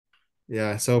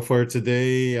Yeah, so for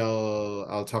today,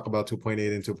 I'll talk about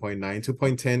 2.8 and 2.9.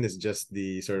 2.10 is just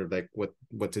the sort of like what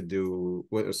to do,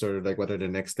 what sort of like what are the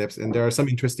next steps. And there are some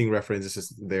interesting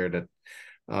references there that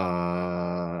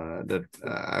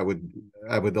I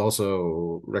would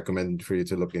also recommend for you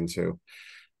to look into.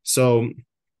 So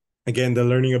again, the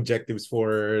learning objectives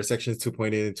for sections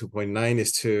 2.8 and 2.9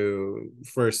 is to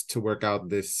work out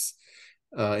this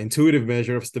intuitive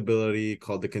measure of stability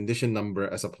called the condition number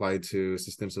as applied to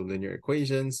systems of linear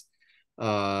equations.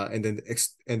 And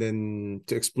then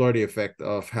to explore the effect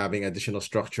of having additional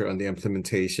structure on the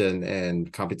implementation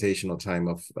and computational time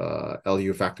of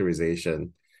LU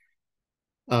factorization.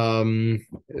 Um,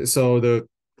 so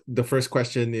the first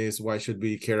question is, why should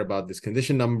we care about this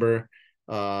condition number?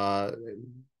 Uh,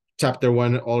 Chapter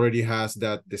 1 already has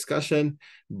that discussion,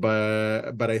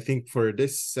 but I think for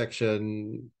this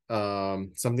section,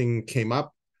 something came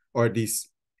up, or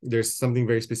there's something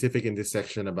very specific in this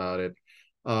section about it.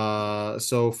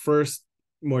 So first,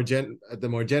 at the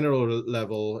more general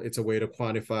level, it's a way to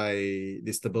quantify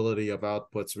the stability of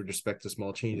outputs with respect to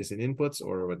small changes in inputs,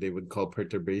 or what they would call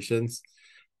perturbations.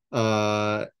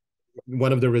 Uh,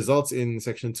 One of the results in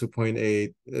section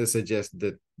 2.8 suggests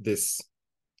that this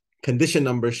condition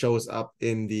number shows up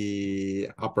in the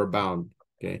upper bound.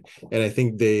 Okay, and I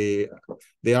think they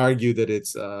argue that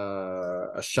it's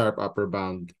a sharp upper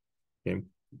bound. Okay,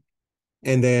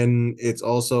 and then it's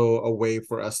also a way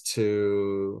for us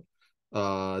to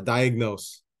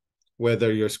diagnose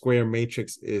whether your square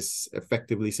matrix is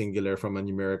effectively singular from a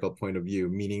numerical point of view,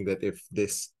 meaning that if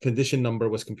this condition number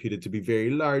was computed to be very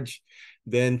large,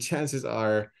 then chances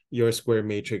are your square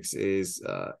matrix is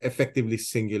effectively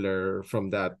singular from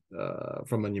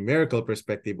from a numerical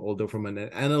perspective, although from an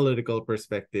analytical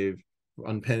perspective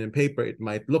on pen and paper, it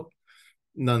might look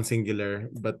non-singular,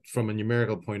 but from a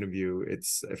numerical point of view,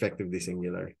 it's effectively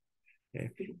singular. Okay.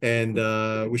 And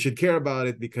we should care about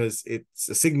it because it's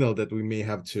a signal that we may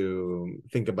have to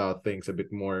think about things a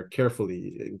bit more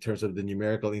carefully in terms of the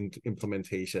numerical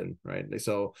implementation, right?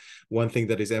 So one thing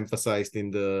that is emphasized in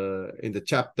the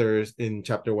chapters in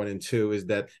chapter 1 and 2 is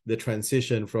that the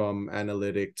transition from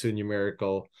analytic to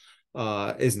numerical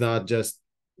is not just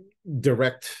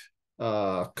direct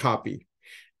copy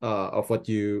of what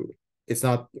you. It's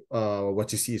not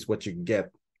what you see is what you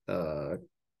get.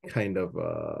 Kind of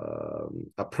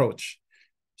approach.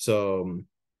 So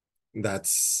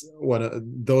that's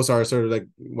those are sort of like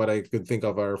what I could think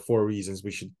of are 4 reasons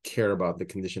we should care about the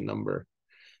condition number.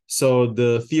 So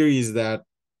the theory is that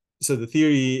the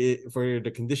theory for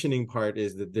the conditioning part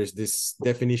is that there's this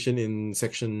definition in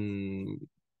section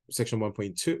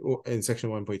 1.2 in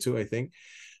section 1.2, I think.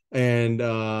 And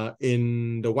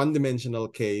in the one-dimensional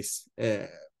case,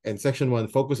 and section 1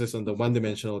 focuses on the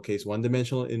one-dimensional case,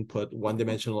 one-dimensional input,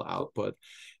 one-dimensional output.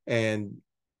 And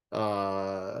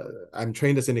I'm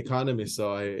trained as an economist,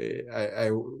 so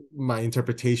my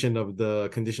interpretation of the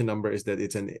condition number is that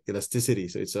it's an elasticity.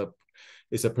 So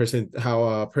it's how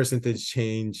a percentage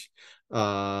change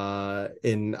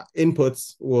in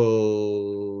inputs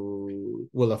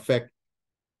will affect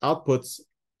outputs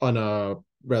on a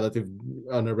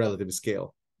relative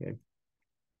scale. Okay.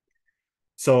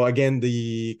 So again,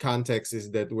 the context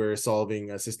is that we're solving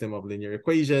a system of linear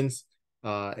equations.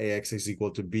 AX is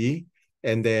equal to B,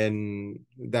 and then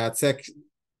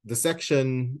the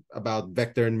section about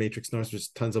vector and matrix norms, there's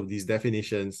tons of these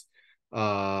definitions,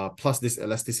 plus this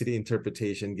elasticity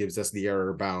interpretation gives us the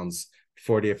error bounds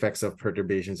for the effects of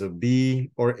perturbations of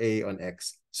B or A on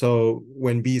X. So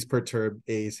when B is perturbed,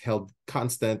 A is held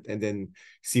constant, and then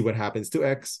see what happens to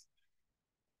X.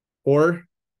 Or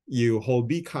you hold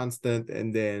B constant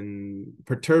and then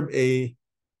perturb A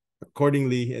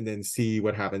accordingly, and then see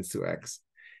what happens to X.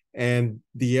 And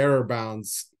the error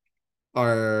bounds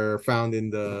are found in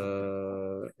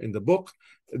the book.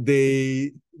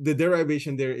 The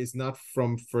derivation there is not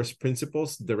from first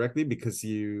principles directly, because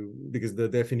the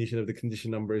definition of the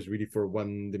condition number is really for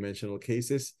one-dimensional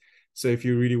cases. So if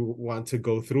you really want to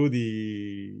go through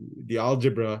the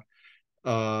algebra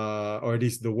or at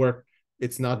least the work,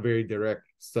 it's not very direct.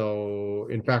 So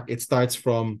in fact, it starts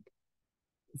from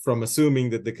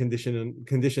assuming that the condition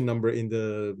number in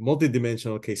the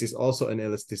multidimensional case is also an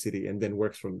elasticity, and then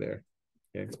works from there.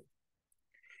 Okay.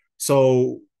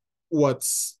 So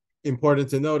what's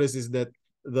important to notice is that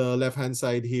the left-hand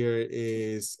side here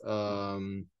is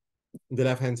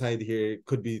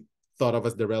could be thought of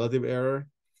as the relative error.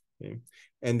 Okay.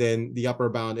 And then the upper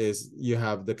bound is you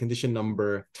have the condition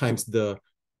number times the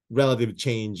relative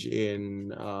change in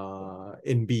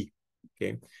B.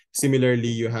 Okay. Similarly,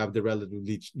 you have the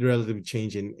relative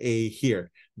change in A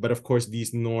here. But of course,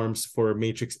 these norms for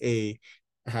matrix A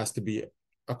has to be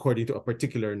according to a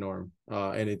particular norm,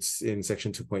 and it's in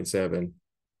section 2.7.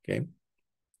 Okay.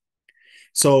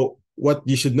 So what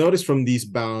you should notice from these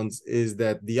bounds is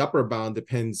that the upper bound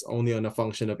depends only on a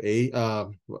function of A,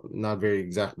 not very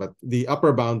exact, but the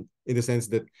upper bound in the sense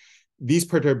that these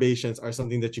perturbations are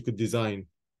something that you could design,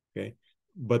 okay?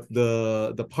 But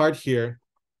the part here,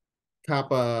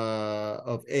 kappa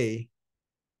of A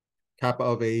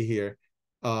here,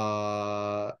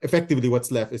 effectively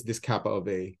what's left is this kappa of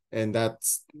A, and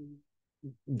that's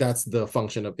the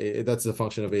function of A. That's the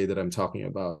function of A that I'm talking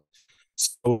about.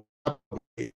 So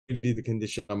really the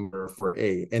condition number for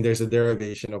A, and there's a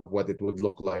derivation of what it would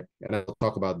look like, and I'll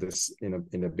talk about this in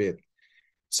a bit.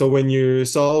 So when you're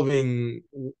solving,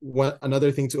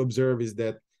 another thing to observe is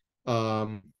that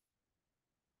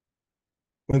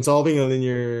when solving a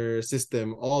linear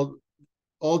system, all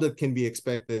that can be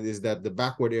expected is that the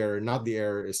backward error, not the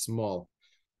error, is small.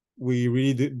 We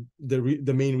really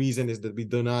the main reason is that we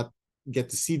do not get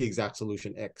to see the exact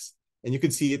solution X, and you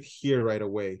can see it here right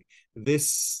away.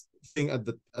 This thing at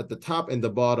the top and the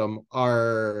bottom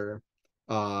are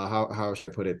how should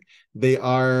I put it?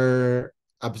 They're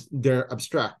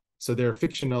abstract, so they're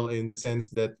fictional in the sense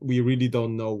that we really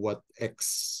don't know what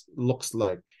X looks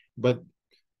like, but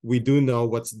we do know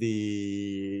what's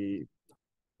we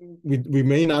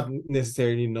may not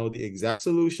necessarily know the exact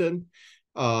solution.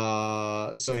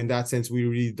 So in that sense, we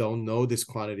really don't know this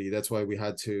quantity. That's why we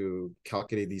had to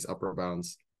calculate these upper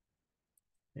bounds.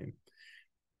 Okay.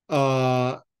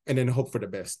 And then hope for the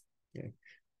best. Okay.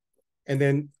 And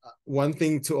then one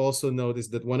thing to also note is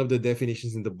that one of the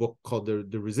definitions in the book called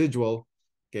the residual,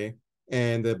 okay,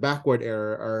 and the backward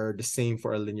error are the same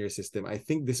for a linear system. I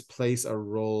think this plays a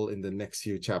role in the next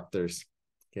few chapters.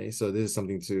 Okay, so this is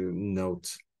something to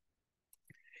note.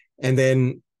 And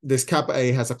then this kappa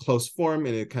A has a closed form,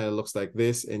 and it kind of looks like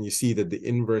this, and you see that the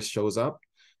inverse shows up.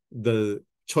 The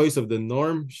choice of the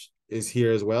norm is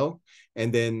here as well.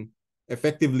 And then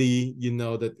effectively, you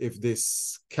know that if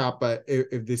this kappa,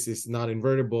 if this is not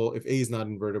invertible, if A is not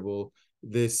invertible,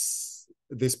 this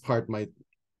part might,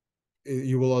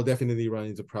 you will definitely run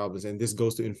into problems. And this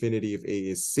goes to infinity if A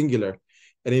is singular.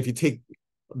 And if you take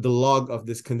the log of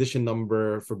this condition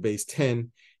number for base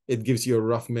 10, it gives you a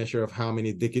rough measure of how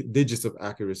many digits of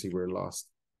accuracy were lost.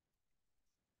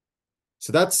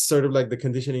 So that's sort of like the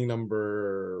condition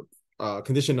number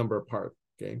part,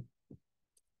 okay?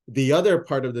 The other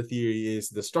part of the theory is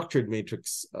the structured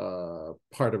matrix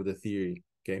part of the theory,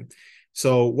 okay?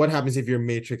 So what happens if your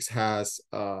matrix has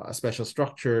a special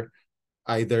structure?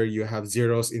 Either you have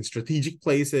zeros in strategic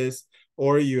places,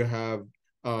 or you have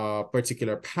a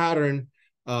particular pattern.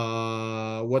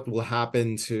 What will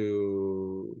happen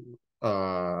to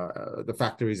the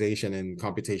factorization and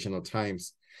computational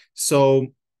times? So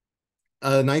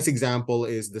a nice example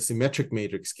is the symmetric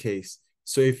matrix case.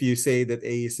 So if you say that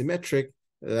A is symmetric,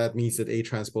 that means that A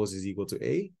transpose is equal to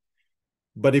A.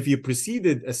 But if you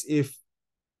proceeded as if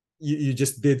you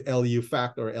just did LU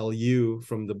fact or LU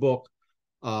from the book,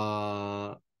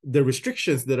 the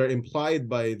restrictions that are implied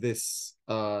by this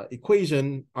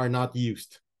equation are not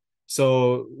used.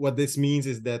 So what this means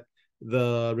is that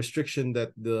the restriction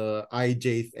that the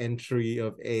ijth entry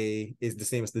of A is the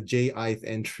same as the jith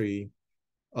entry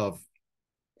of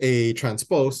A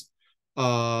transpose,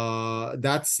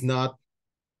 that's not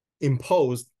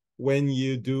imposed when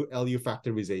you do LU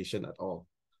factorization at all.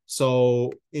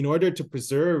 So in order to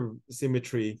preserve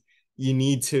symmetry, you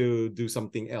need to do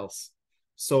something else.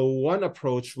 So one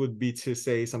approach would be to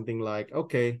say something like,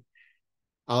 okay,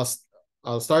 I'll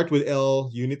start with L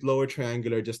unit lower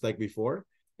triangular just like before,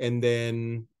 and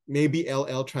then maybe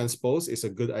LL transpose is a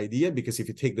good idea, because if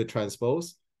you take the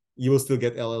transpose, you will still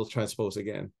get LL transpose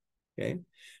again, okay?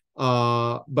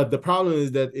 But the problem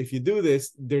is that if you do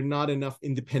this, there are not enough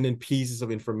independent pieces of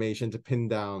information to pin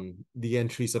down the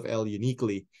entries of L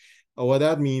uniquely. What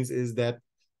that means is that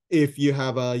if you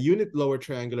have a unit lower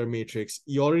triangular matrix,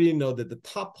 you already know that the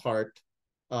top part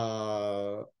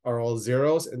are all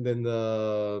zeros, and then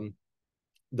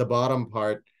the bottom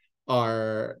part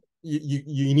are,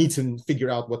 you need to figure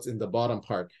out what's in the bottom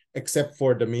part, except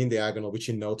for the main diagonal, which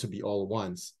you know to be all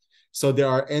ones. So there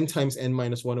are n times n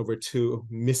minus 1 over 2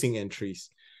 missing entries,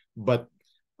 but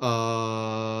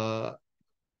those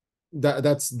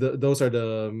are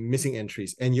the missing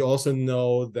entries. And you also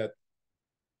know that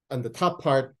on the top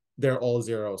part, they're all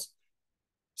zeros.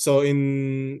 So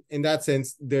in that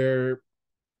sense, and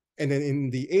then in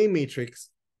the A matrix,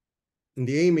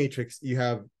 you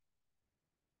have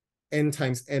n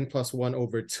times n plus 1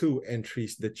 over 2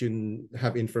 entries that you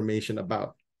have information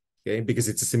about. Okay, because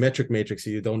it's a symmetric matrix,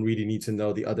 so you don't really need to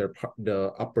know the other part,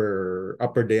 the upper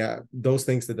those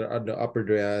things that are on the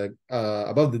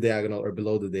above the diagonal or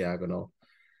below the diagonal.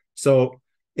 So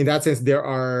in that sense,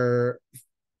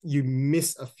 you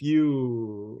miss a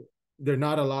few. There are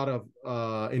not a lot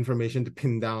of information to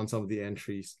pin down some of the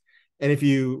entries. And if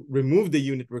you remove the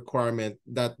unit requirement,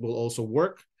 that will also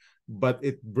work, but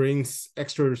it brings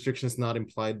extra restrictions not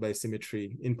implied by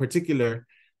symmetry. In particular,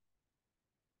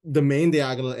 the main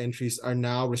diagonal entries are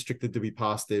now restricted to be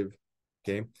positive.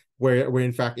 Okay, where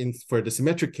in fact for the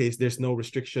symmetric case, there's no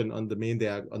restriction on the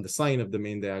sign of the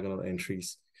main diagonal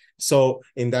entries. So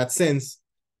in that sense,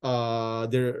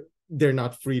 they're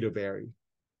not free to vary.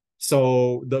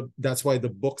 So that's why the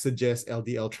book suggests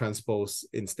LDL transpose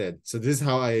instead. So this is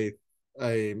how I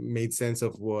made sense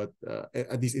of what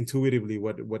at least intuitively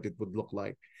what it would look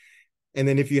like. And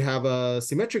then if you have a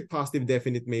symmetric positive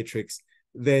definite matrix,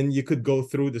 then you could go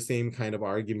through the same kind of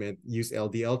argument, use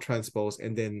LDL transpose,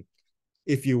 and then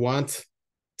if you want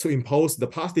to impose the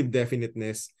positive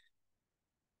definiteness,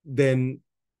 then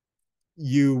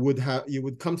you would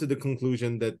come to the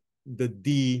conclusion that the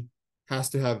D has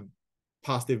to have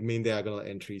positive main diagonal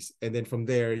entries, and then from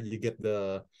there you get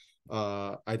the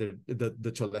either the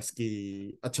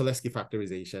Cholesky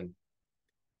factorization,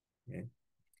 okay,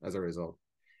 as a result.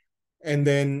 And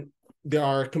then there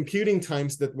are computing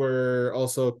times that were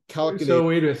also calculated. So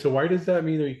wait a minute. So why does that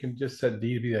mean that you can just set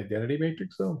D to be the identity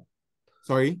matrix though?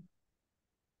 Sorry?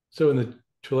 So in the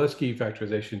Cholesky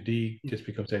factorization, D just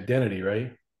becomes identity,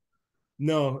 right?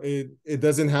 No, it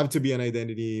doesn't have to be an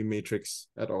identity matrix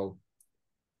at all.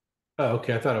 Oh,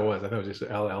 okay. I thought it was. I thought it was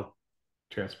just LL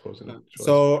transpose in Cholesky.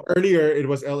 So earlier it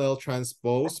was LL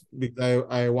transpose because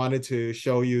I wanted to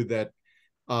show you that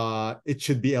it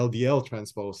should be LDL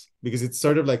transpose because it's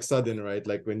sort of like sudden, right?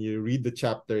 Like when you read the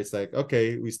chapter, it's like,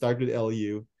 okay, we start with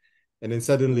LU, and then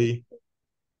suddenly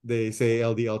they say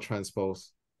LDL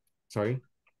transpose. Sorry?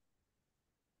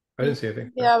 I didn't see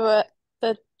anything. Yeah, but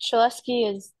the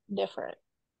Cholesky is different.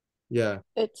 Yeah.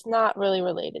 It's not really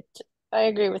related to. I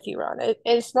agree with you, Ron.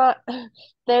 It's not.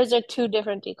 Those are two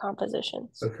different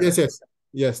decompositions. Okay.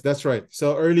 Yes, that's right.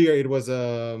 So earlier it was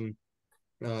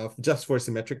just for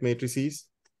symmetric matrices,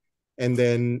 and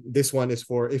then this one is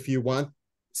for if you want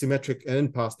symmetric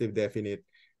and positive definite,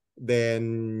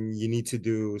 then you need to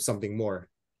do something more.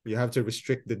 You have to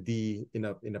restrict the D in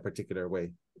a particular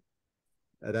way.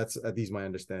 That's at least my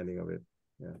understanding of it.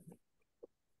 Yeah.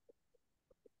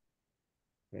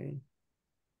 Okay.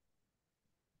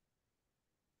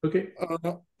 Okay.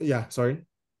 Yeah. Sorry.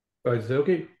 I said,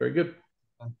 okay, very good.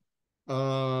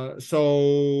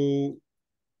 So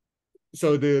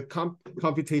the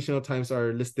computational times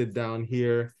are listed down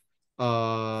here.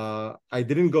 I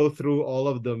didn't go through all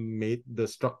of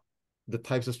the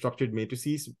types of structured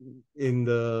matrices in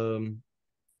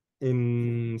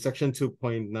section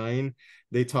 2.9.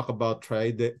 They talk about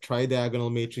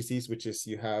tridiagonal matrices, which is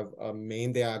you have a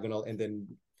main diagonal and then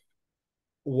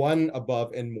one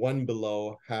above and one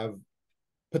below have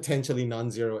potentially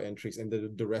non-zero entries, and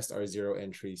the rest are zero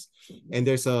entries. And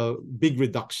there's a big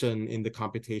reduction in the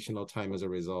computational time as a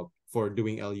result for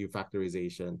doing LU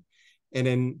factorization. And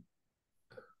then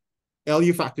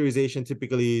LU factorization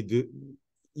typically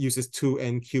uses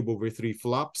 2n cube over 3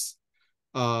 flops.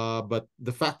 But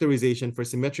the factorization for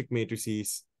symmetric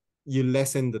matrices, you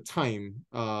lessen the time.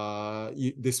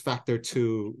 This factor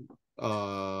 2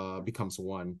 becomes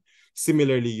 1.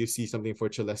 Similarly, you see something for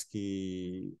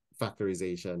Cholesky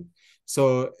factorization.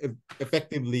 So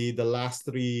effectively, the last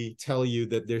three tell you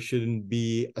that there shouldn't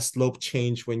be a slope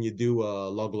change when you do a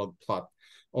log-log plot,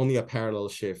 only a parallel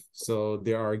shift. So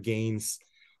there are gains.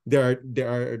 There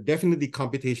are definitely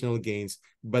computational gains,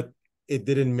 but it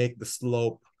didn't make the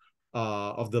slope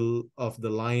of the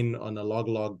line on a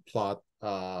log-log plot.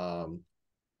 How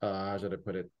should I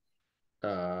put it?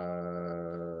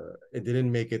 It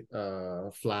didn't make it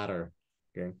flatter.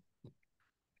 Okay.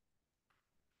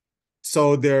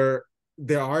 So there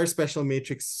are special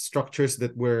matrix structures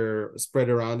that were spread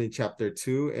around in chapter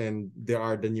 2, and there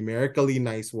are the numerically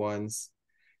nice ones.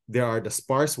 There are the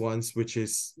sparse ones, which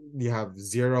is you have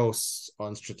zeros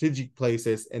on strategic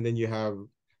places, and then you have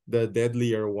the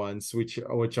deadlier ones, which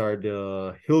are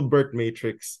the Hilbert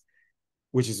matrix,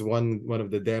 which is one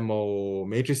of the demo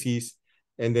matrices,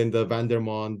 and then the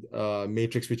Vandermonde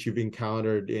matrix, which you've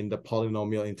encountered in the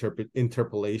polynomial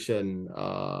interpolation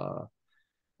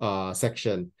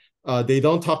section. They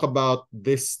don't talk about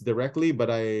this directly, but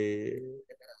I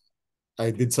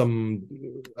did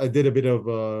a bit of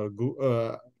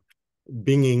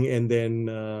binging, and then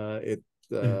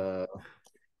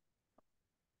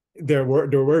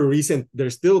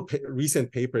there's still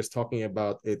recent papers talking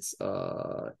about its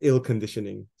ill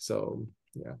conditioning. So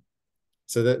yeah.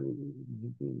 So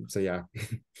yeah.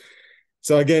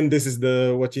 So again, this is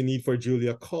what you need for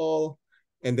Julia call.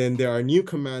 And then there are new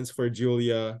commands for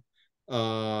Julia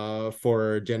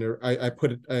for I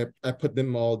put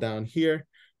them all down here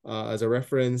as a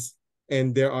reference.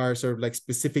 And there are sort of like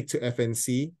specific to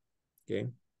FNC, okay,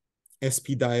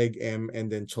 SPDiag M,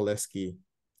 and then Cholesky.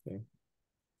 Okay.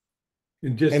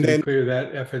 And just And to be then clear,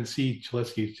 that FNC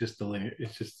Cholesky is just the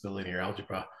linear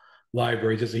algebra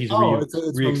library. Just he's it's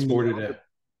from re-exported the it.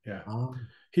 Yeah. oh.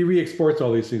 He re-exports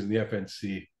all these things in the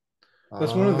FNC.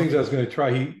 That's one of the things I was going to try.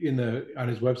 On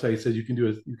his website, he says you can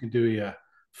do a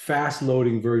fast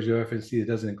loading version of FNC that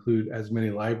doesn't include as many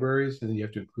libraries, and then you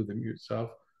have to include them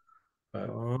yourself,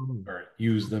 or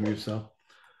use them yourself.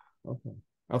 Okay,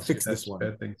 I'll fix this one.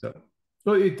 Bad things up.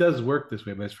 Well, it does work this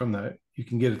way, but it's from you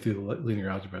can get it through the linear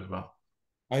algebra as well.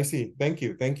 I see. Thank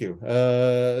you.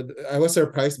 I was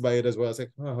surprised by it as well. I was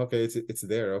like, oh, okay, it's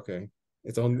there. Okay,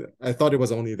 I thought it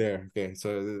was only there. Okay,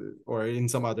 so or in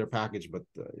some other package, but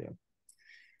yeah.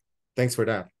 Thanks for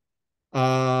that.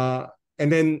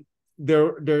 And then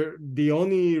the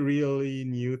only really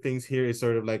new things here is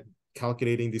sort of like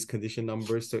calculating these condition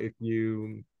numbers. So if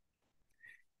you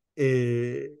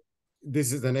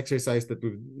this is an exercise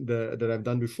that I've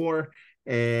done before,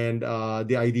 and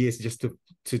the idea is just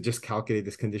to just calculate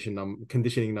this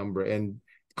conditioning number, and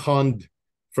Cond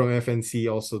from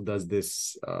FNC also does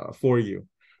this for you,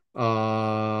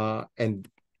 and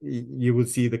you will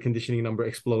see the conditioning number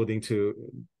exploding to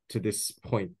this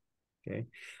point. Okay.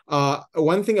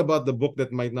 One thing about the book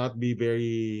that might not be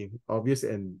very obvious,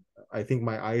 and I think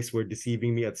my eyes were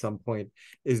deceiving me at some point,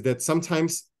 is that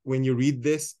sometimes when you read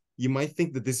this, you might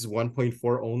think that this is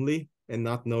 1.4 only and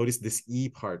not notice this E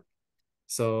part.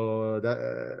 So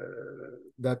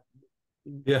that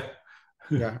yeah.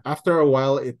 Yeah, after a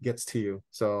while it gets to you.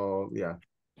 So yeah.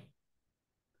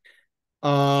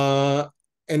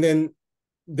 And then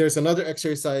there's another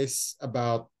exercise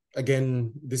about,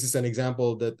 again, this is an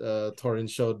example that Torrin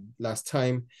showed last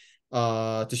time,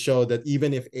 to show that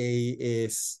even if A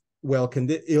is well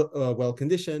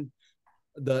conditioned,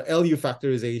 the LU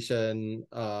factorization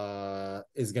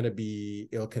is going to be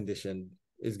ill-conditioned,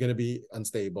 is going to be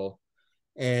unstable.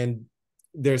 And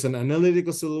there's an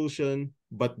analytical solution,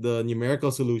 but the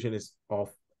numerical solution is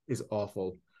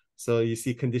awful. So you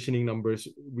see conditioning numbers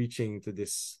reaching to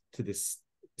this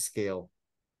scale.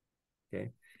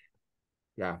 Okay.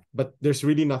 Yeah, but there's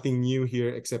really nothing new here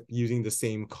except using the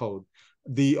same code.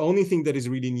 The only thing that is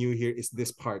really new here is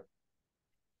this part.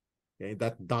 Okay,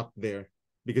 that dot there,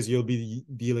 because you'll be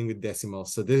dealing with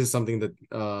decimals. So this is something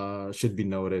that should be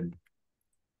noted.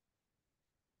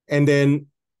 And then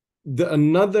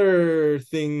another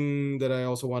thing that I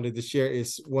also wanted to share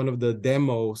is one of the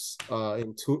demos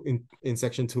in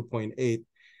section 2.8.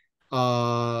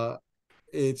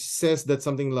 It says that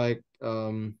something like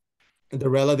the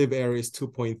relative error is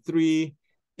 2.3,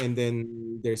 and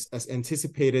then there's, as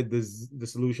anticipated, the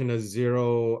solution has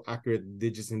 0 accurate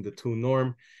digits in the 2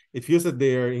 norm. It feels that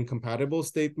they are incompatible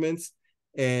statements,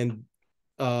 and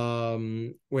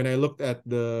when I looked at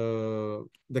the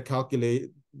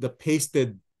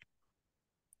pasted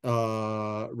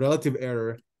relative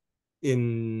error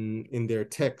in their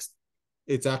text,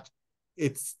 it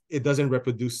doesn't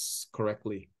reproduce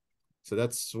correctly. So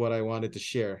that's what I wanted to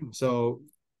share. So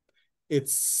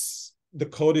the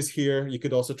code is here. You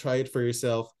could also try it for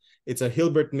yourself. It's a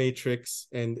Hilbert matrix,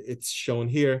 and it's shown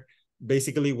here.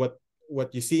 Basically, what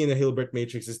you see in a Hilbert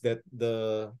matrix is that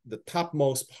the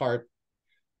topmost part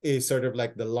is sort of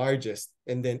like the largest,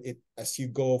 and then as you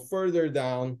go further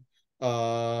down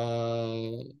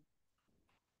the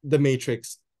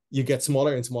matrix, you get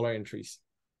smaller and smaller entries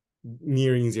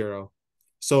nearing 0.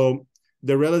 So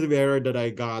the relative error that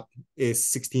I got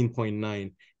is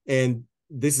 16.9, and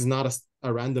this is not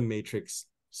a random matrix.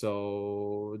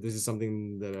 So this is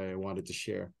something that I wanted to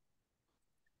share.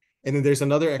 And then there's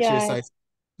another exercise.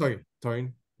 Sorry,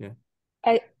 Torin. Yeah.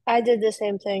 I did the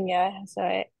same thing. Yeah. So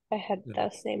I had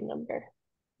that same number.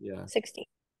 Yeah. 16.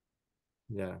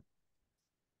 Yeah.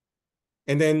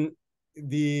 And then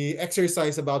the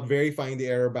exercise about verifying the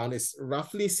error bound is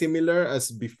roughly similar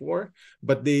as before,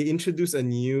 but they introduce a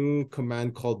new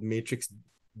command called matrix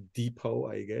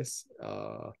depot, I guess.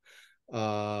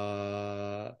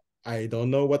 I don't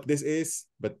know what this is,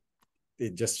 but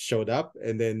it just showed up,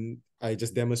 and then I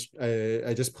just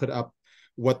put up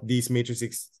what these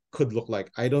matrices could look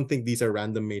like. I don't think these are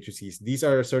random matrices. These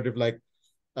are sort of like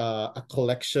a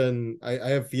collection. I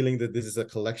have a feeling that this is a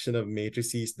collection of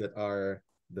matrices that are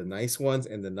the nice ones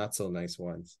and the not so nice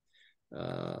ones.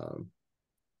 And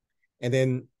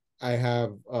then I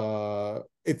have,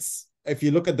 if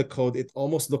you look at the code, it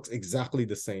almost looks exactly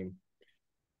the same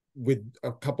with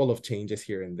a couple of changes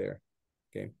here and there,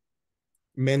 okay?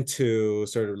 Meant to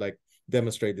sort of like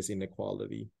demonstrate this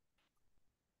inequality.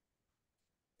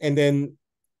 And then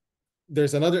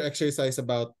there's another exercise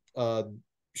about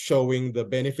showing the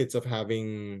benefits of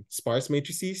having sparse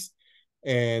matrices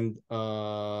and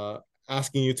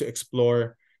asking you to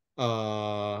explore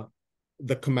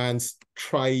the commands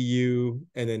try U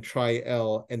and then try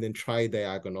L and then try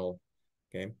diagonal.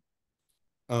 Okay.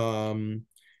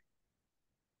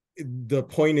 The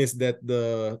point is that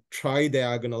the try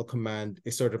diagonal command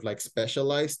is sort of like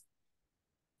specialized,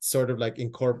 sort of like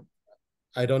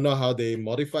I don't know how they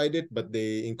modified it, but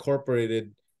they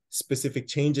incorporated specific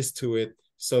changes to it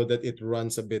so that it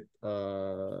runs a bit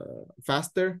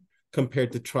faster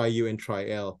compared to try U and try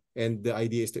L. And the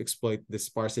idea is to exploit the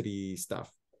sparsity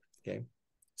stuff. Okay.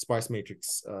 Sparse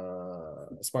matrices.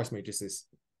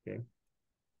 Okay.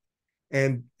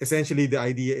 And essentially the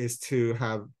idea is to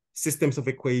have systems of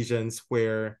equations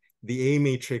where the A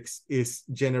matrix is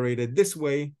generated this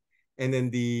way, and then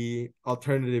the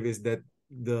alternative is that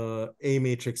the A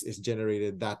matrix is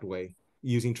generated that way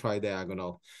using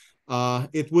tridiagonal.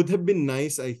 It would have been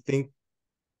nice, I think,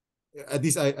 at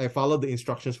least I followed the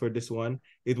instructions for this one.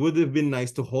 It would have been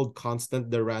nice to hold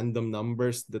constant the random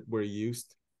numbers that were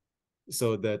used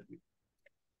so that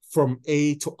from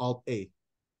A to alt A,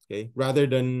 okay? Rather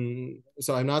than,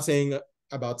 so I'm not saying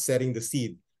about setting the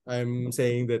seed. I'm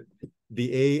saying that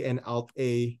the A and alt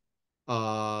A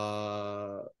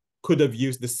could have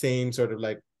used the same sort of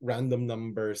like random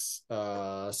numbers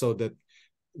so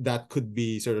that could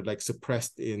be sort of like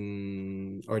suppressed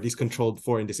in, or at least controlled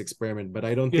for in this experiment. But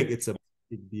I don't think it's a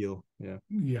big deal. Yeah.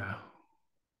 Yeah.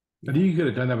 I think you could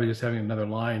have done that by just having another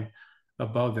line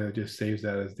above that just saves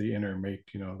that as the inner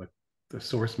the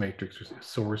source matrix, or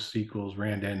source equals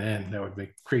rand nn. That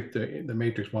would create the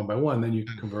matrix one by one. Then you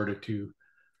can convert it to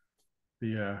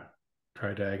the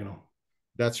tridiagonal.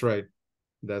 That's right.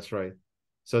 That's right.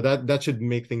 So that should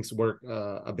make things work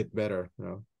a bit better. You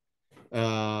know?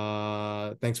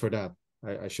 Thanks for that.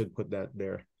 I should put that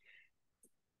there.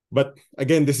 But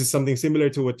again, this is something similar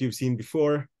to what you've seen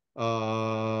before.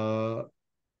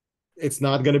 It's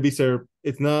not going to be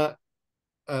it's not.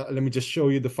 Let me just show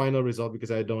you the final result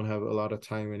because I don't have a lot of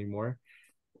time anymore.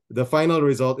 The final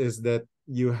result is that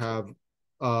you have,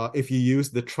 if you use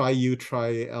the try U,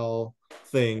 try L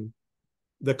thing,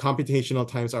 the computational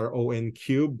times are O(n)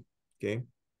 cubed, okay?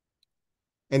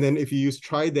 And then if you use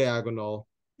tridiagonal,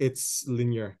 it's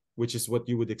linear, which is what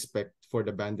you would expect for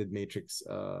the banded matrix,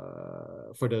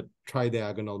 for the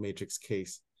tridiagonal matrix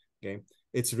case, okay?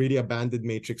 It's really a banded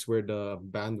matrix where the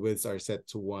bandwidths are set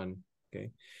to 1,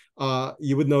 okay?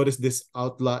 You would notice this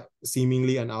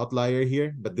seemingly an outlier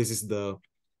here, but this is the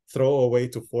throwaway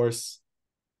to force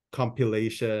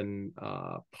compilation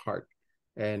part.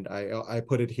 And I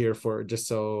put it here for just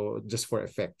for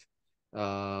effect.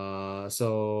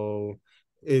 So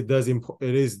it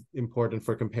is important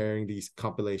for comparing these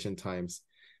compilation times.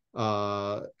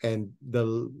 And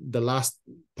the last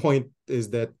point is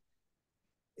that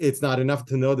it's not enough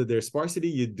to know that there's sparsity.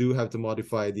 You do have to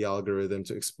modify the algorithm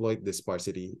to exploit this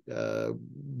sparsity.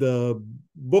 The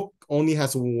book only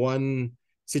has one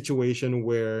situation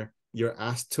where you're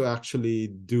asked to actually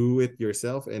do it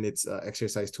yourself, and it's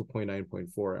exercise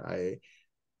 2.9.4.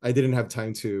 I didn't have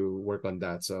time to work on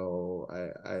that, so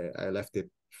I left it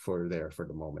for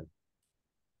the moment.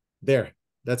 There,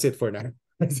 that's it for now.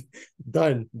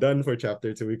 Done for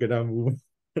chapter 2. We can now move on.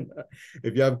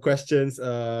 If you have questions,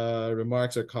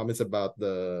 remarks, or comments about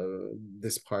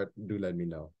this part, do let me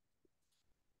know.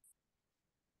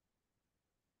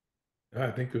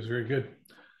 I think it was very good.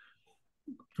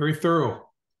 Very thorough.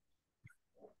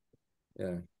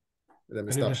 Yeah. Let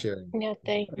me stop sharing. Yeah,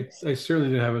 thanks. I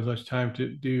certainly didn't have as much time to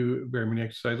do very many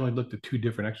exercises. I only looked at 2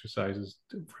 different exercises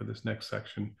for this next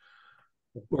section,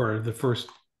 or the first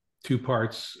 2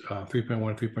 parts, 3.1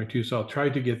 and 3.2. So I'll try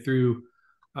to get through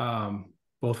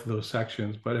both of those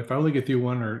sections. But if I only get through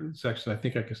one or section, I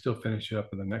think I can still finish it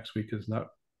up in the next week. It's not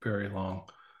very long.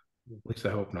 At least I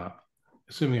hope not,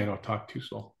 assuming I don't talk too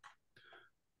slow.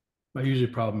 My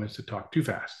usual problem is to talk too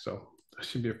fast, so that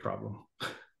should be a problem.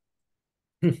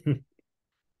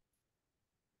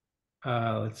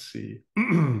 Let's see.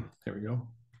 There we go.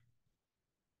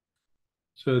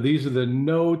 So these are the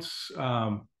notes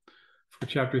for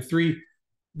chapter 3.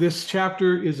 This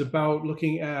chapter is about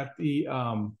looking at the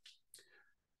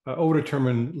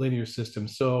overdetermined linear system.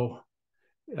 So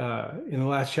In the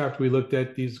last chapter, we looked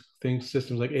at these things,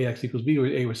 systems like ax equals b, where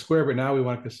a was square, but now we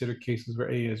want to consider cases where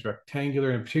a is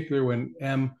rectangular, in particular when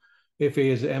if a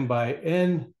is m by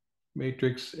n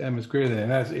matrix, m is greater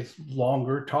than n. It's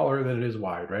longer, taller than it is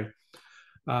wide, right?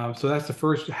 So that's the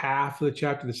first half of the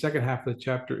chapter. The second half of the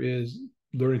chapter is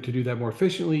learning to do that more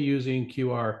efficiently using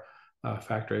QR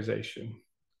factorization.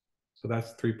 So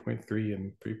that's 3.3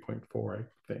 and 3.4, I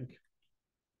think.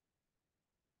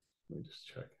 Let me just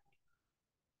check.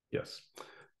 Yes.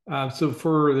 So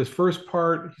for this first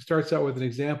part, he starts out with an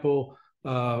example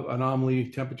of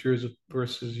anomaly temperatures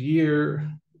versus year.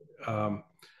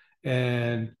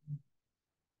 And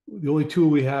the only tool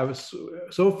we have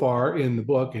so far in the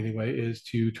book, anyway, is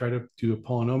to try to do a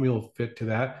polynomial fit to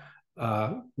that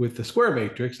with the square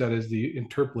matrix. That is the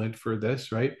interpolant for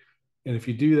this, right? And if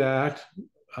you do that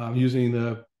using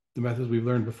the methods we've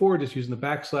learned before, just using the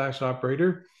backslash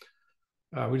operator,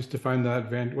 we just define that,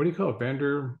 what do you call it?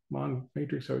 Vandermonde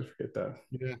matrix? I always forget that.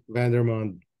 Yeah,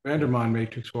 Vandermonde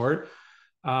matrix for it,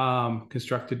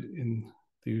 constructed in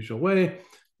the usual way.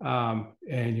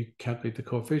 And you calculate the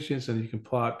coefficients and you can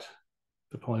plot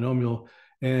the polynomial,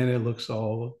 and it looks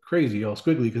all crazy, all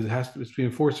squiggly, because it's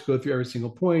being forced to go through every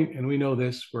single point. And we know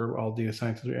this, we're all data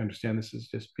scientists, we understand this is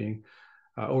just being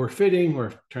overfitting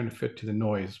or trying to fit to the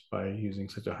noise by using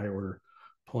such a high order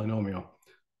polynomial.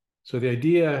 So the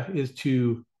idea is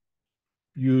to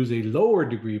use a lower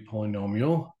degree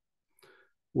polynomial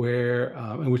where,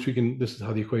 in which we can, this is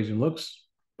how the equation looks,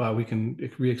 but we can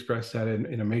re-express that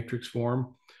in a matrix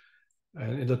form.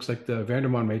 And it looks like the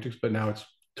Vandermonde matrix, but now it's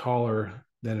taller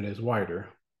than it is wider.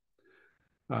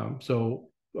 So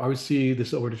I would see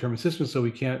this overdetermined system, so we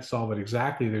can't solve it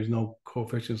exactly. There's no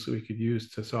coefficients that we could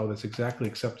use to solve this exactly,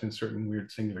 except in certain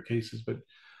weird singular cases. But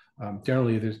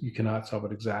generally, you cannot solve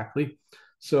it exactly.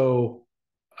 So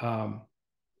an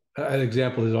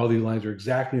example is all these lines are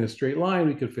exactly in a straight line.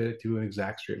 We could fit it to an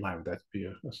exact straight line, but that'd be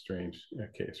a strange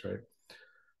case, right?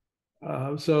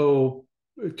 So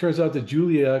it turns out that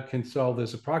Julia can solve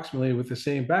this approximately with the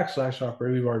same backslash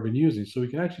operator we've already been using. So we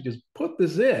can actually just put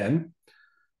this in,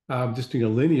 just doing a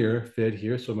linear fit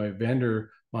here. So my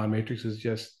Vandermonde matrix is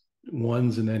just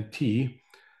ones and then t.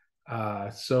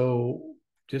 So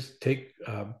just take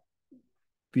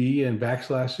B and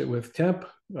backslash it with temp.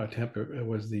 Temp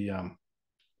was the,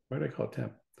 why did I call it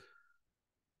temp?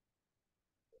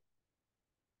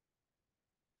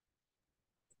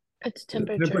 It's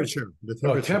temperature. The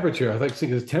temperature. Oh, temperature. I like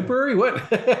thinking it's temporary. What?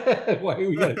 Why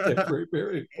we got a temporary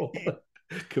variable?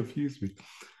 Confused me.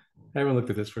 I haven't looked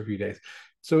at this for a few days.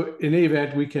 So in any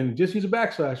event, we can just use a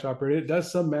backslash operator. It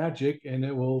does some magic, and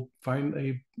it will find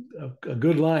a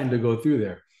good line to go through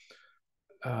there.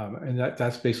 And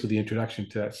that's basically the introduction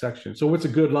to that section. So what's a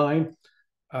good line?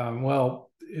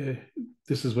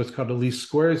 This is what's called a least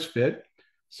squares fit.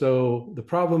 So the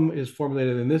problem is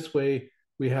formulated in this way.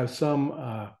 We have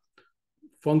some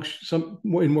function,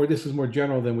 this is more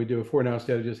general than we did before. Now,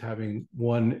 instead of just having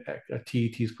a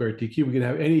t squared, t cubed, we can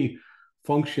have any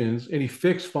functions, any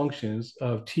fixed functions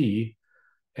of t,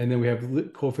 and then we have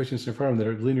coefficients in front of them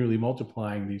that are linearly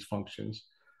multiplying these functions.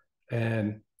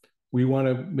 And we want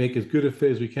to make as good a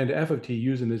fit as we can to f of t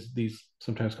using these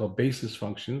sometimes called basis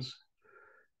functions.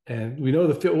 And we know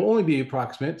the fit will only be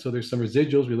approximate, so there's some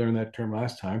residuals. We learned that term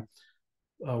last time,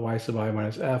 y sub I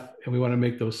minus f, and we want to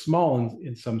make those small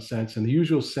in some sense. And the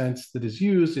usual sense that is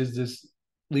used is this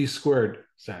least squared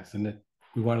sense, and that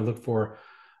we want to look for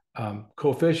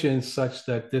coefficients such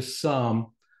that this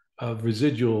sum of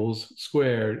residuals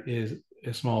squared is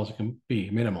as small as it can be,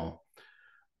 minimal.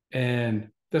 And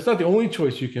that's not the only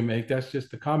choice you can make. That's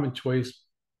just the common choice.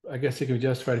 I guess it can be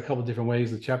justified a couple of different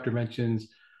ways. The chapter mentions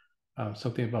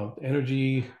something about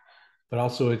energy, but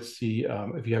also it's the,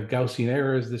 if you have Gaussian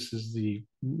errors, this is the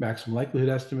maximum likelihood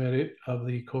estimate of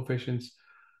the coefficients.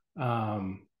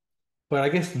 But I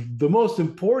guess the most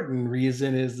important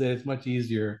reason is that it's much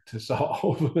easier to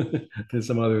solve than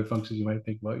some other functions you might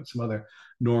think about, some other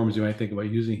norms you might think about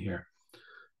using here.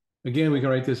 Again, we can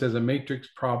write this as a matrix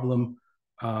problem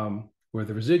where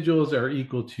the residuals are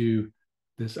equal to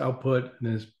this output,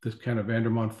 and this kind of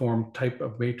Vandermonde form type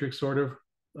of matrix sort of,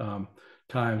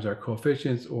 times our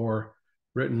coefficients, or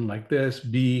written like this,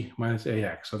 b minus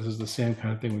ax. So this is the same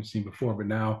kind of thing we've seen before, but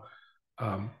now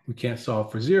we can't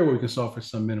solve for 0, but we can solve for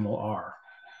some minimal r.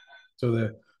 So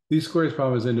the least squares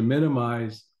problem is then to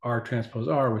minimize r transpose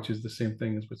r, which is the same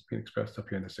thing as what's being expressed up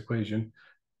here in this equation.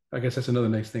 I guess that's another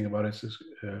nice thing about it, is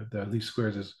the least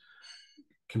squares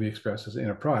can be expressed as an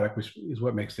inner product, which is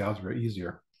what makes the algebra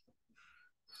easier.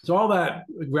 So all that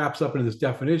wraps up into this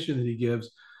definition that he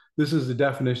gives. This is the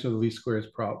definition of the least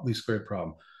squared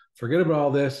problem. forget about all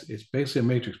this. It's basically a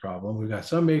matrix problem. We've got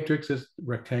some matrix that's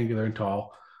rectangular and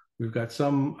tall. We've got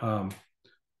some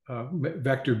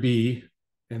vector B,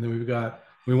 and then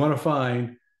we want to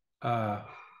find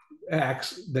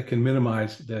X that can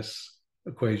minimize this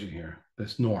equation here,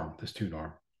 this norm, this 2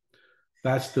 norm.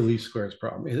 That's the least squares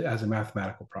problem as a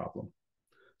mathematical problem.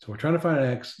 So we're trying to find an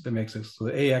X that makes it so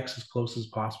that AX is close as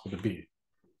possible to B.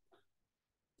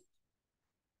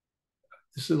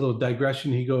 This is a little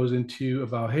digression he goes into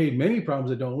about, hey, many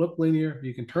problems that don't look linear,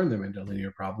 you can turn them into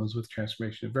linear problems with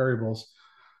transformation of variables.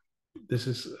 This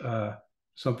is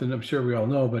something I'm sure we all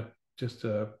know, but just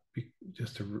to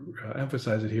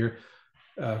emphasize it here.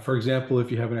 For example, if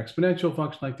you have an exponential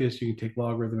function like this, you can take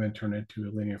logarithm and turn it into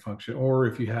a linear function. Or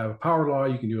if you have a power law,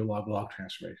 you can do a log-log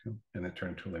transformation and then turn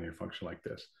it into a linear function like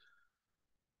this.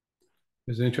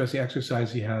 There's an interesting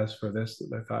exercise he has for this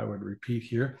that I thought I would repeat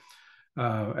here.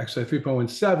 Exercise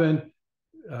 3.17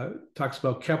 talks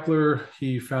about Kepler.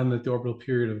 He found that the orbital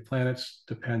period of the planets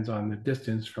depends on the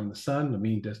distance from the sun, the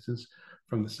mean distance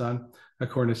from the sun,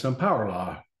 according to some power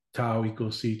law, tau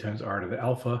equals c times r to the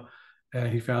alpha.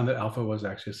 And he found that alpha was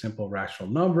actually a simple rational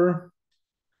number.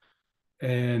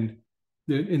 And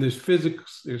there's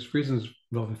physics, there's reasons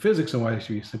involved in physics on why it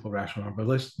should be a simple rational number. But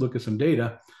let's look at some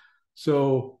data.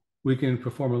 So we can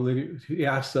perform a linear, he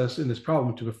asks us in this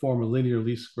problem to perform a linear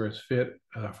least squares fit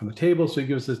from the table. So he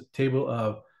gives us a table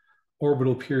of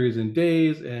orbital periods in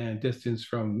days and distance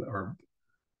from, or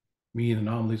mean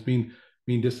anomalies, mean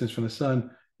distance from the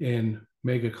sun in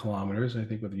megakilometers, I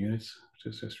think with the units, which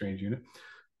is a strange unit.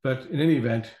 But in any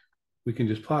event, we can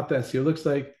just plot that and see what it looks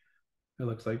like. It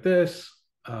looks like this.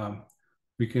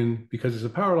 We can, because it's a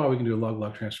power law, we can do a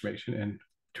log-log transformation and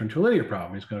turn to a linear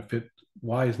problem. It's going to fit,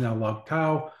 y is now log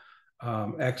tau,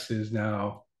 x is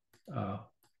now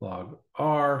log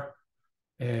r,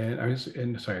 and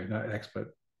sorry, not x, but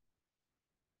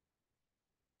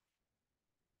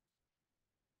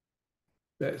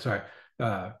sorry,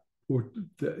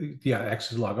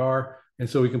 x is log r. And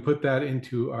so we can put that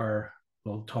into our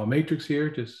little tall matrix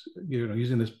here, just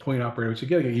using this point operator, which you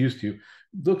gotta get used to. It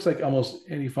looks like almost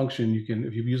any function you can,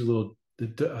 if you use a little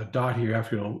dot here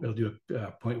after, it'll do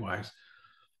it point-wise,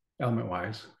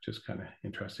 element-wise, which is kind of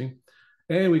interesting.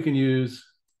 And we can use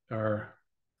our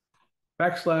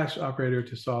backslash operator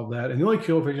to solve that. And the only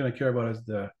coefficient I care about is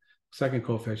the second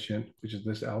coefficient, which is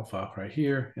this alpha right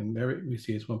here. And there we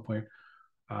see it's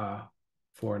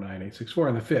 1.49864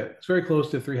 in the fit. It's very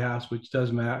close to 3/2, which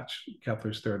does match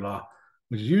Kepler's third law,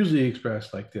 which is usually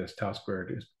expressed like this: tau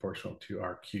squared is proportional to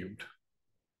r cubed.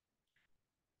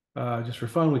 Just for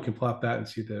fun, we can plot that and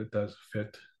see that it does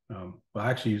fit. Well,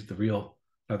 I actually use the real,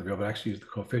 not the real, but actually use the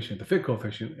coefficient, the fit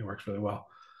coefficient. It works really well.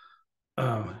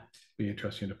 Be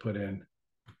interesting to put in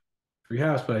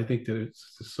 3/2, but I think that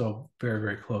it's so very,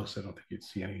 very close. I don't think you'd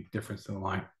see any difference in the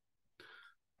line.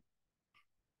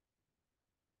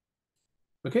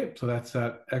 Okay, so that's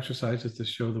that exercise, just to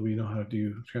show that we know how to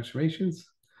do transformations.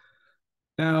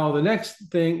 Now, the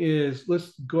next thing is,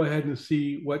 let's go ahead and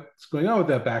see what's going on with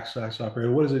that backslash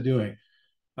operator. What is it doing?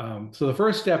 So the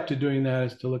first step to doing that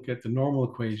is to look at the normal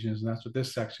equations, and that's what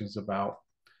this section is about.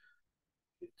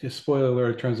 Just spoiler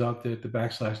alert, it turns out that the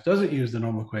backslash doesn't use the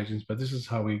normal equations, but this is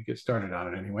how we get started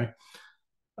on it anyway.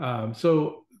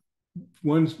 So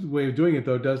one way of doing it,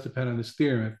 though, does depend on this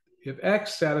theorem. If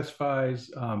x satisfies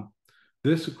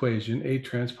this equation, A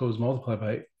transpose multiplied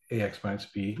by AX minus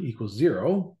B equals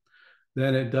 0,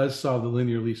 then it does solve the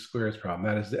linear least squares problem.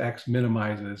 That is, the x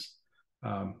minimizes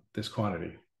this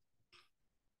quantity.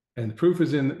 And the proof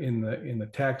is in the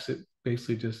text. It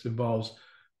basically just involves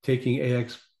taking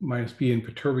AX minus B and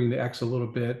perturbing the x a little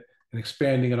bit and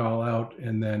expanding it all out,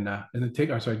 and then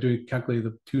calculating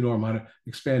the 2 norm on it,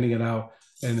 expanding it out,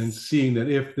 and then seeing that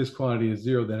if this quantity is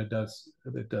 0, then it does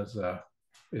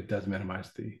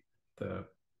minimize the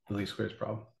least squares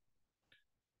problem.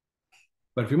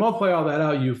 But if you multiply all that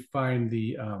out, you find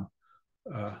the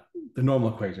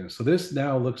normal equation. So this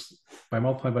now looks, by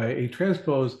multiplying by A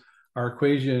transpose, our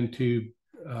equation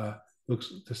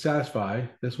looks to satisfy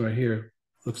this one right here,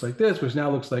 looks like this, which now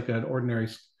looks like an ordinary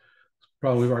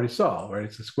problem we've already solved, right?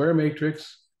 It's a square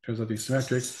matrix, turns out to be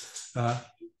symmetric,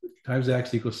 times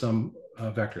x equals some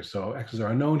vector. So x's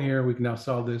are unknown here. We can now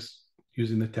solve this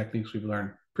using the techniques we've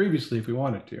learned previously if we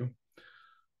wanted to.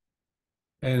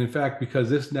 And in fact, because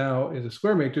this now is a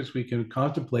square matrix, we can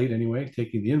contemplate anyway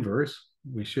taking the inverse.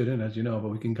 We shouldn't, as you know, but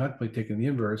we can contemplate taking the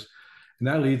inverse. And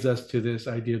that leads us to this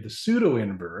idea of the pseudo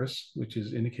inverse, which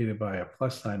is indicated by a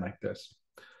plus sign like this.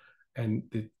 And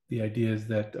the idea is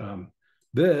that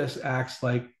this acts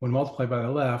like, when multiplied by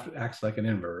the left, acts like an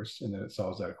inverse, and then it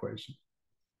solves that equation.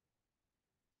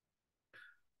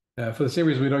 For the same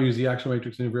reason we don't use the actual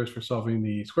matrix inverse for solving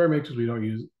the square matrix, we don't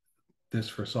use this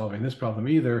for solving this problem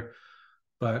either.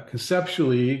 But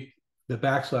conceptually, the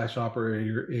backslash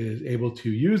operator is able to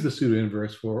use the pseudo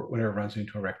inverse for whenever it runs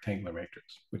into a rectangular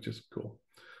matrix, which is cool.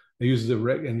 It uses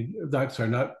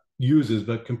not uses,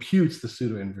 but computes the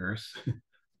pseudo inverse,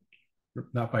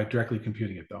 not by directly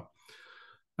computing it though.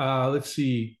 Let's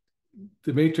see,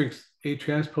 the matrix A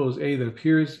transpose A that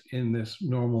appears in this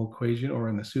normal equation or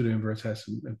in the pseudo inverse has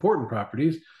some important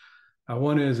properties.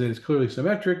 One is that it's clearly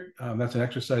symmetric. That's an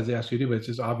exercise they ask you to do, but it's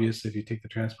just obvious if you take the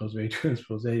transpose of A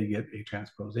transpose A, you get A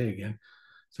transpose A again.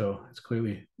 So it's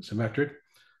clearly symmetric.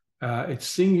 It's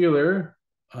singular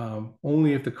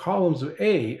only if the columns of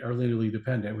A are linearly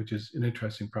dependent, which is an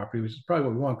interesting property, which is probably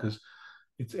what we want because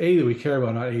it's A that we care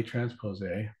about, not A transpose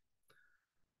A.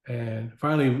 And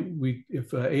finally,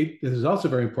 this is also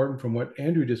very important from what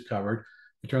Andrew just covered.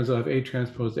 It turns out if A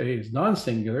transpose A is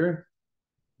non-singular,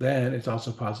 then it's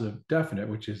also positive definite,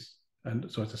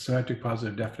 so it's a symmetric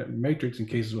positive definite matrix in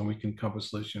cases when we can come up with a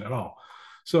solution at all.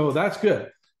 So that's good.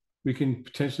 We can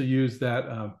potentially use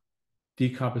that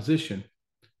decomposition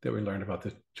that we learned about,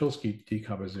 the Cholesky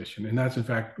decomposition. And that's in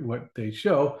fact what they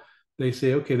show. They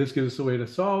say, okay, this gives us a way to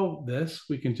solve this.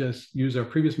 We can just use our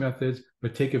previous methods,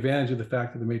 but take advantage of the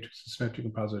fact that the matrix is symmetric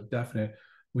and positive definite.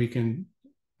 We can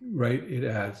write it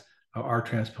as R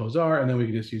transpose R, and then we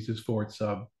can just use this forward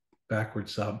sub, backward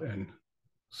sub, and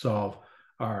solve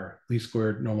our least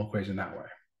squared normal equation that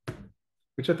way,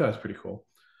 which I thought was pretty cool.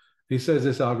 He says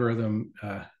this algorithm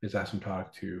is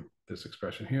asymptotic to this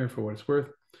expression here for what it's worth.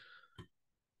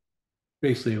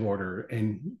 Basically order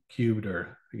n cubed,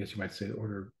 or I guess you might say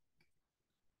order.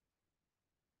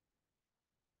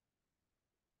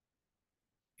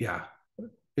 Yeah,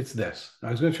 it's this. I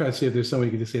was going to try to see if there's some way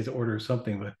you could just say it's order or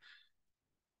something, but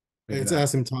it's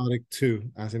asymptotic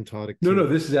to. No,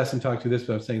 this is asymptotic to this,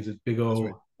 but I'm saying it's big O.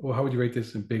 Right. Well, how would you rate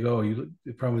this in big O?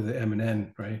 The problem with the M and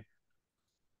N, right?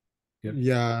 Yep.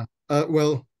 Yeah.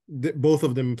 Well, both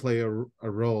of them play a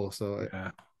role, so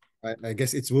yeah. I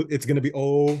guess it's going to be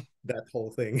that whole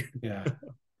thing. Yeah.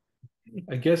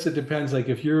 I guess it depends. Like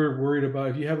if you're worried about,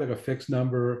 if you have like a fixed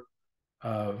number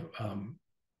of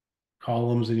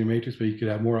columns in your matrix, but you could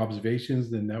have more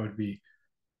observations, then that would be,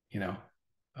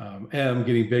 M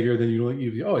getting bigger, then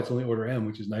it's only order M,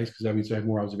 which is nice because that means I have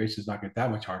more observations, it's not get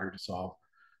that much harder to solve.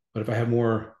 But if I have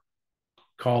more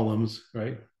columns,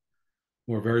 right,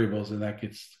 more variables, then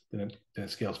then it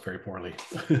scales very poorly.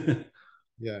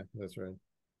 Yeah, that's right.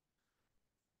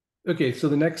 Okay, so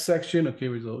the next section,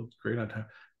 we're great on time,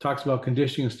 talks about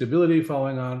conditioning and stability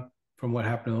following on from what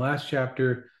happened in the last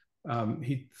chapter.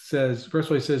 He says, first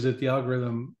of all, he says that the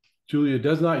algorithm Julia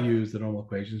does not use the normal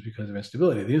equations because of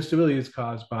instability. The instability is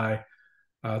caused by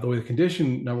the way the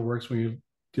condition number works when you're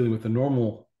dealing with the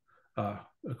normal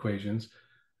equations.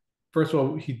 First of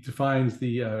all, he defines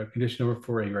the condition number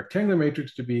for a rectangular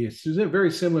matrix to be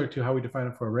very similar to how we define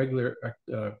it for a regular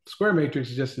square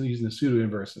matrix, just using the pseudo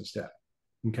inverse instead.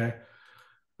 Okay.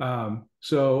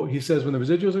 So he says when the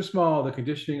residuals are small, the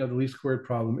conditioning of the least squared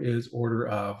problem is order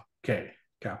of K,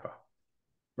 kappa,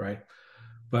 right?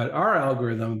 But our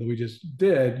algorithm that we just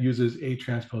did uses A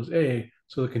transpose A,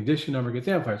 so the condition number gets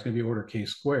amplified. It's going to be order K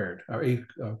squared, or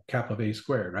kappa of A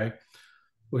squared, right?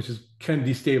 Which can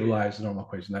destabilize the normal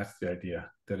equation. That's the idea,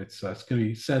 that it's going to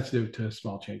be sensitive to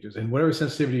small changes. And whatever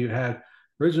sensitivity you had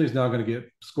originally is now going to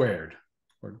get squared,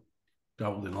 or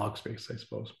doubled in log space, I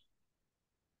suppose.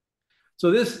 So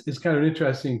this is kind of an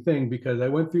interesting thing because I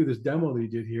went through this demo that you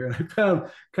did here and I found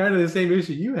kind of the same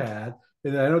issue you had,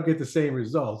 and I don't get the same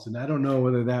results. And I don't know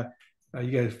whether that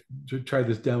you guys tried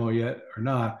this demo yet or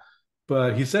not,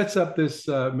 but he sets up this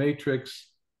matrix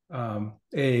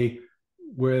A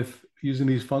with using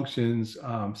these functions,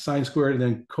 sine squared and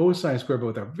then cosine squared, but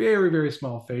with a very, very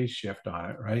small phase shift on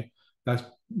it, right? That's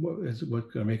what's going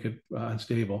to make it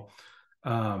unstable.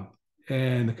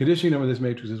 And the conditioning number of this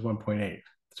matrix is 1.8.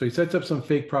 So he sets up some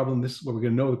fake problem. This is where we're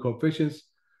going to know the coefficients.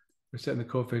 We're setting the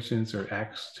coefficients are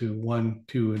x to 1,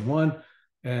 2, and 1.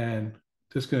 And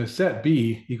this is going to set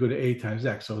B equal to A times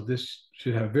x. So this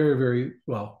should have very, very,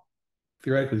 well,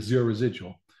 theoretically zero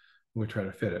residual when we try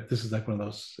to fit it. This is like one of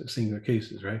those singular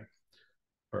cases, right?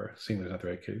 Or singular is not the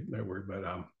right word, but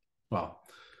well,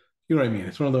 you know what I mean.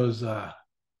 It's one of those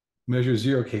measure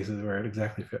zero cases where it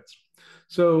exactly fits.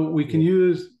 So we can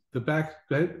use the back.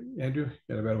 Go ahead, Andrew.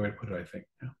 You got a better way to put it, I think.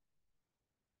 Yeah.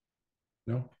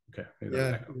 No? Okay.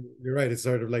 Yeah, you're right. It's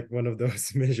sort of like one of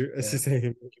those measure, as you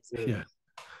say. Yeah.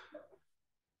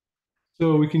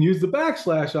 So we can use the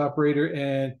backslash operator,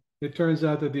 and it turns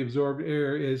out that the absorbed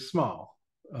error is small.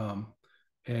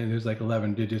 And there's like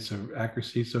 11 digits of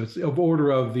accuracy. So it's of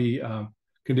order of the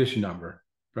condition number,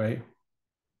 right?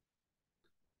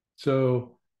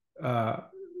 So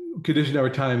condition number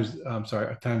times,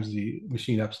 times the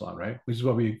machine epsilon, right? Which is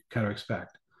what we kind of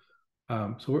expect.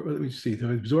 So let me see.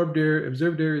 The observed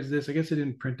error is this. I guess it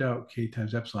didn't print out k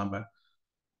times epsilon, but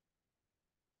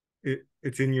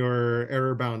it's in your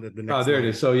error bound at the next there line. it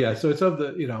is. So yeah, so it's of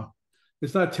the,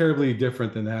 it's not terribly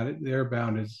different than that. The error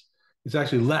bound is, it's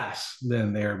actually less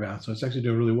than the error bound. So it's actually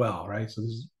doing really well, right? So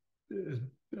this is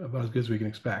about as good as we can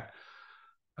expect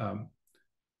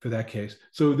for that case.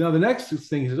 So now the next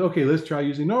thing is, okay, let's try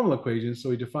using normal equations. So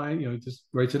we define, just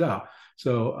writes it out.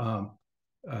 So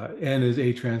n is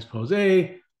A transpose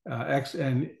A, x,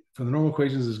 and for the normal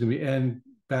equations is going to be n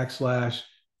backslash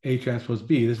A transpose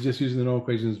B. This is just using the normal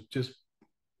equations, just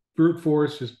brute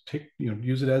force, just take,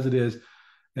 use it as it is,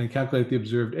 and calculate the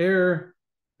observed error.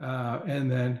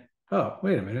 And then, oh,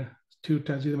 wait a minute, 2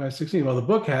 times e to the minus 16. Well, the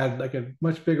book had like a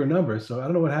much bigger number. So I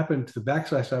don't know what happened to the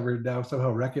backslash number. Now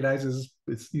somehow recognizes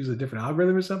it's used a different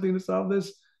algorithm or something to solve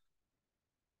this.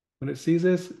 When it sees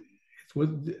this,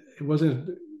 it wasn't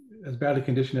as badly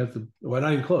conditioned as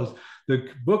not even close. The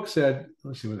book said,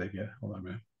 let's see what they get. Hold on a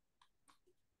minute.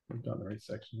 I've done the right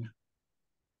section here.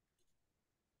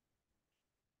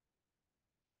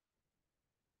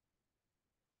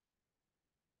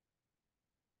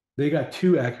 They got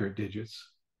 2 accurate digits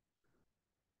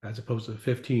as opposed to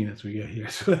 15 as we get here.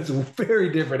 So that's a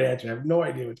very different answer. I have no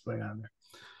idea what's going on there.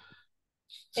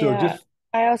 So yeah,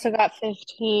 I also got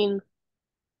 15,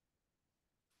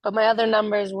 but my other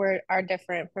numbers are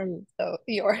different from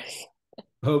yours.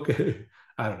 Okay,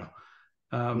 I don't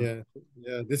know.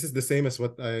 Yeah. This is the same as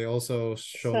what I also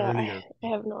shown So earlier. I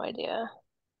have no idea.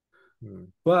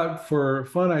 But for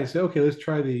fun, I say, okay, let's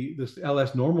try this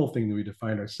LS normal thing that we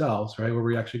defined ourselves, right? Where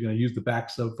we're actually going to use the back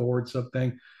sub forward sub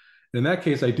thing. In that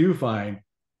case, I do find,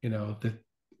 that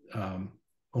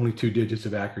only 2 digits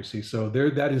of accuracy. So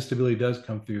that instability does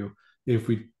come through if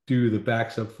we do the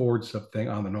back sub forward sub thing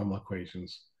on the normal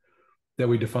equations that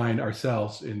we defined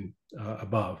ourselves in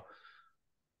above.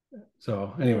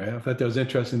 So anyway, I thought that was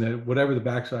interesting that whatever the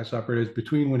backslash operator is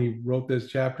between when he wrote this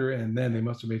chapter and then they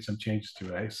must have made some changes to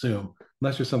it, I assume.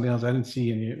 Unless there's something else I didn't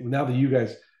see any. Now that you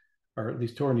guys, or at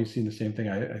least Torrin, you've seen the same thing,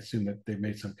 I assume that they've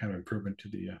made some kind of improvement to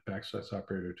the backslash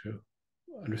operator to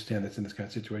understand that's in this kind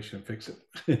of situation and fix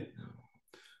it.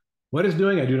 What it's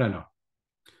doing, I do not know.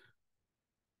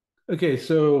 Okay,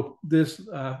 so this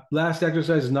last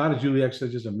exercise is not a Julie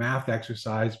exercise, just a math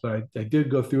exercise, but I did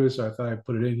go through it, so I thought I'd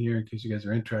put it in here in case you guys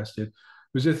are interested. It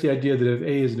was just the idea that if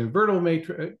A is an invertible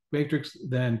matrix,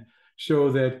 then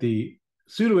show that the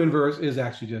pseudo-inverse is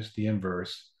actually just the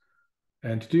inverse.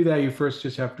 And to do that, you first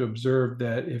just have to observe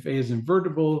that if A is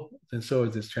invertible, then so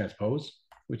is this transpose,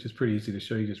 which is pretty easy to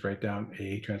show. You just write down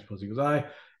A transpose equals I,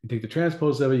 and take the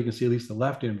transpose of it, you can see at least the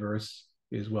left inverse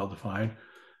is well-defined.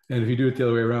 And if you do it the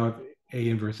other way around, A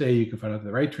inverse A, you can find out that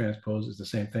the right transpose is the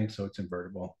same thing, so it's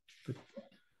invertible.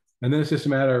 And then it's just a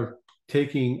matter of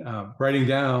taking, writing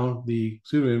down the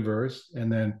pseudo-inverse and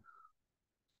then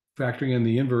factoring in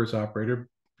the inverse operator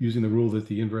using the rule that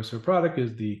the inverse of a product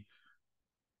is the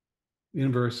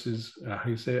inverse is, how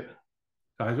do you say it?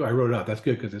 I wrote it out. That's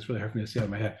good because it's really hard for me to see out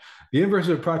of my head. The inverse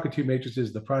of a product of 2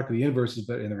 matrices, the product of the inverses,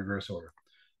 but in the reverse order.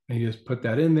 And you just put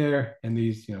that in there. And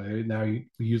these, now we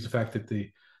use the fact that the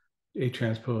A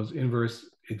transpose inverse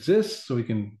exists, so we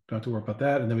don't have to worry about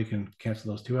that, and then we can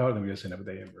cancel those 2 out, and then we just end up with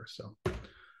A inverse. So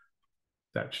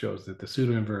that shows that the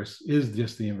pseudo inverse is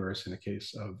just the inverse in the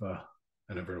case of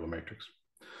an invertible matrix.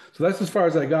 So that's as far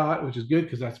as I got, which is good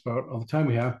because that's about all the time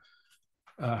we have.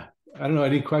 I don't know,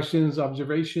 any questions,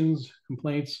 observations,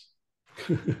 complaints?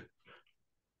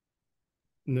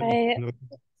 I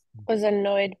was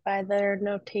annoyed by their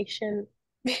notation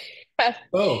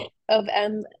Oh, of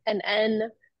M and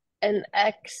N and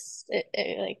X,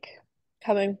 like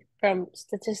coming from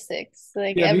statistics.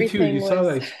 Like yeah, me too. everything You saw was.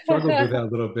 that I struggled with that a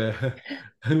little bit.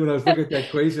 And when I was looking at that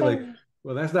equation, like,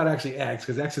 well, that's not actually X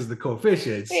because X is the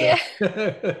coefficient. So Yeah.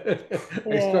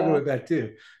 I struggled with that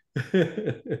too.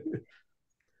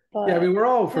 But, yeah, I mean, we're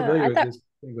all familiar with thought, this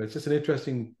thing, but it's just an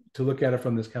interesting to look at it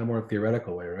from this kind of more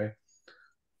theoretical way, right?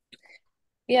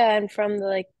 yeah, and from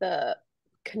the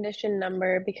condition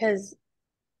number, because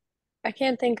I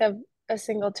can't think of a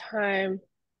single time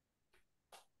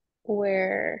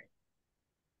where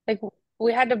like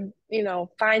we had to,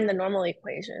 find the normal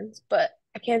equations, but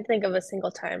I can't think of a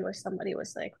single time where somebody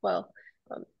was like, well,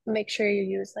 make sure you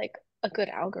use like a good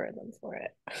algorithm for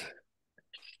it.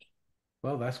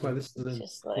 Well, that's why this is, It's of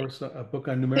just like, course, a book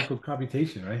on numerical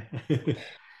computation, right?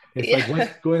 It's like yeah.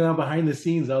 what's going on behind the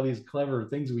scenes, all these clever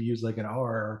things we use, like an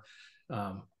R,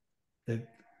 that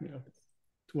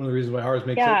one of the reasons why I R is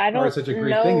don't such a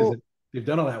great thing is know, that they've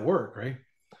done all that work, right?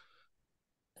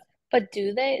 but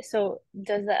do they? So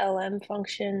does the LM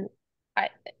function I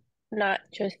not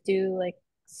just do like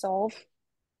solve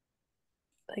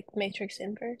like matrix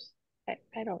inverse?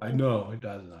 I don't I know. know it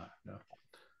does not. No.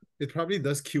 It probably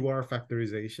does QR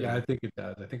Yeah, I factorization. think it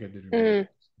does. I think I did remember. Mm,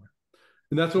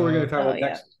 And that's what we're going to talk oh about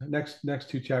yeah.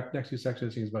 next two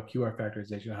sections. Things about QR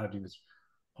factorization, how to do this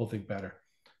whole thing better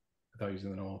without using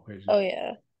the normal equation. Oh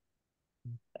yeah.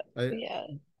 I Yeah.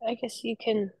 I guess you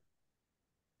can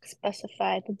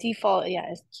specify the default,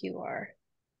 yeah, is QR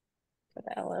for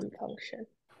the LM function.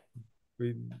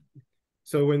 we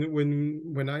so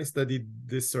when I studied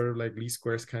this sort of like least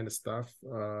squares kind of stuff,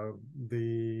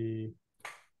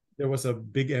 there was a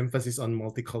big emphasis on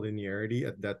multicollinearity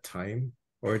at that time,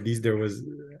 or at least there was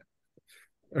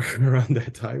around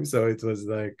that time. So it was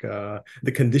like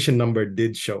the condition number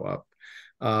did show up,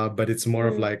 but it's more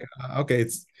of Mm, like okay,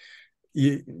 it's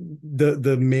you,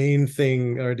 the main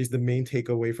thing, or at least the main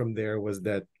takeaway from there was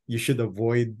that you should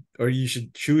avoid, or you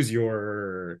should choose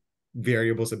your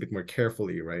variables a bit more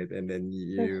carefully, right? And then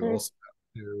you hmm. also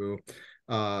have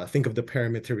to think of the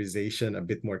parameterization a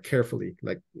bit more carefully,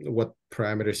 like what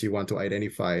parameters you want to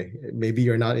identify. Maybe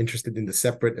you're not interested in the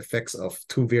separate effects of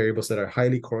two variables that are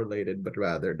highly correlated, but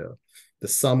rather the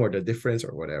sum or the difference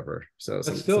or whatever. So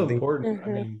That's still something, important. I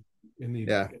Hmm. mean, in the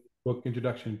yeah, book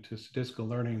Introduction to Statistical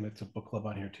Learning, that's a book club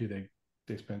on here too.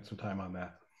 They spent some time on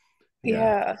that. yeah.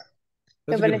 Yeah. Yeah,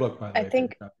 That's a but good book, by the I way, if you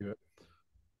think not do it.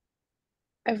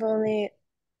 I've only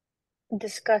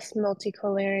discussed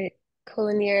multicollinearity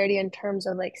in terms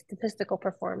of like statistical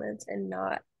performance and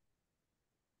not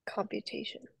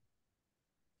computation,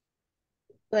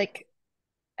 like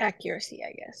accuracy,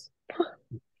 I guess.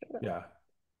 Yeah.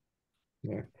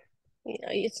 Yeah.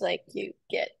 It's like you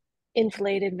get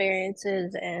inflated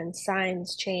variances and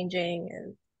signs changing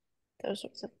and those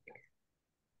sorts of things.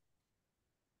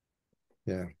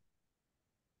 Yeah.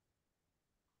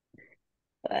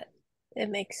 But it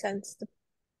makes sense to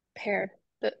pair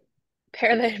the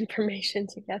pair the information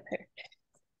together.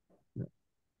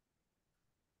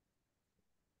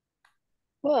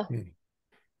 Well, Yeah.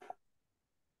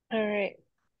 all right.